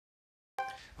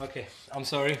Okay, I'm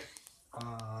sorry.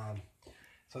 Um,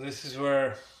 so this is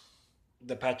where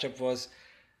the patch up was.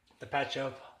 The patch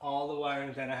up, all the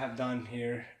wiring that I have done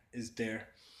here is there.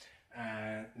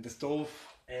 The stove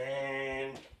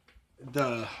and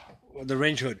the the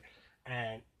range hood,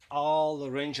 and all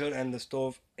the range hood and the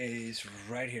stove is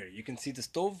right here. You can see the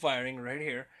stove wiring right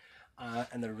here,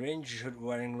 and the range hood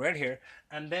wiring right here.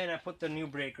 And then I put the new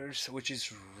breakers, which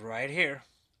is right here.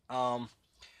 Um,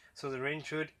 so the range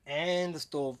hood and the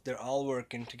stove, they're all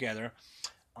working together.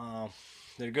 Um,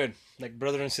 they're good, like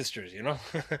brother and sisters, you know,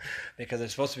 because they're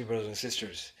supposed to be brothers and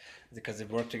sisters because they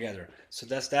work together. So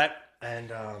that's that.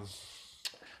 And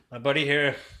my buddy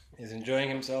here is enjoying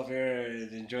himself here.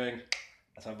 Is enjoying.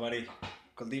 That's my buddy,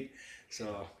 Kuldeep.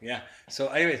 So yeah. So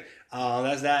anyways,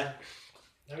 that's that.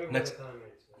 Let me put Next, the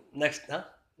comments. next, huh?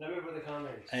 Let me put the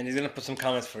comments. And he's gonna put some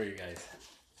comments for you guys.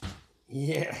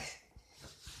 Yeah,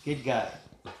 good guy,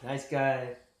 nice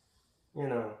guy. You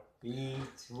know,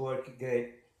 he's work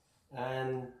good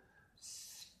and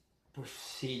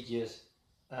procedures,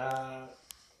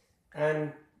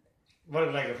 and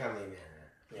work like a family man.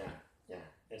 Yeah.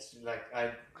 It's like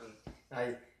I,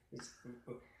 it's,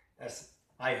 as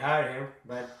I hired him,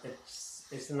 but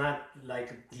it's not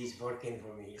like he's working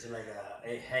for me. It's like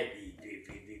hey,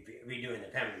 we doing the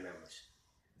family members.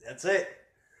 That's it.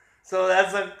 So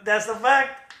that's a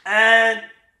fact. And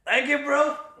thank you,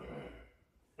 bro.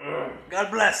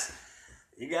 God bless.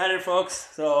 You got it, folks.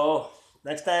 So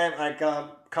next time I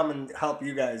come and help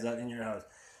you guys out in your house.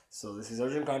 So this is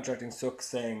Urgent Contracting Sook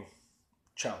saying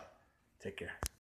ciao. Take care.